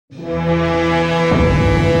Hello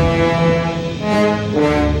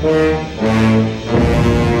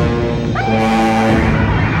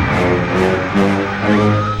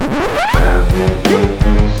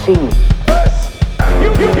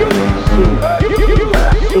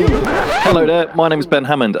there, my name is Ben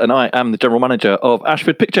Hammond and I am the General Manager of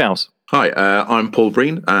Ashford Picture House. Hi, I'm Paul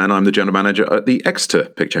Breen and I'm the General Manager at the Exeter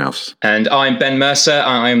Picture House. And I'm Ben Mercer,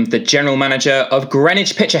 I'm the General Manager of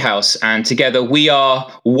Greenwich Picture House, and together we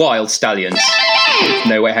are Wild Stallions.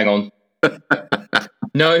 No, wait, hang on.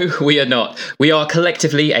 No, we are not. We are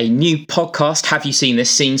collectively a new podcast, Have You Seen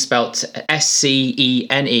This Scene, spelt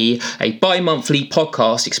SCENE, a bi-monthly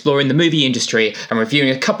podcast exploring the movie industry and reviewing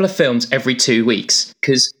a couple of films every 2 weeks.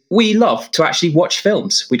 Because we love to actually watch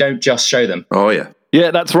films. We don't just show them. Oh, yeah. Yeah,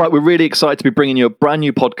 that's right. We're really excited to be bringing you a brand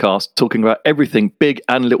new podcast talking about everything big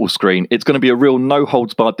and little screen. It's going to be a real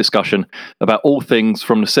no-holds-barred discussion about all things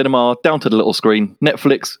from the cinema down to the little screen,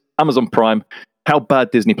 Netflix, Amazon Prime, how bad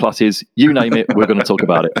Disney Plus is, you name it, we're going to talk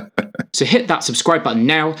about it. So hit that subscribe button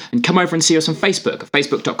now and come over and see us on Facebook,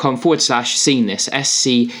 facebook.com/seen this,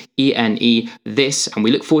 SCENE this, and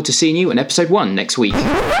we look forward to seeing you in episode 1 next week.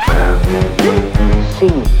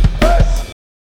 Scene.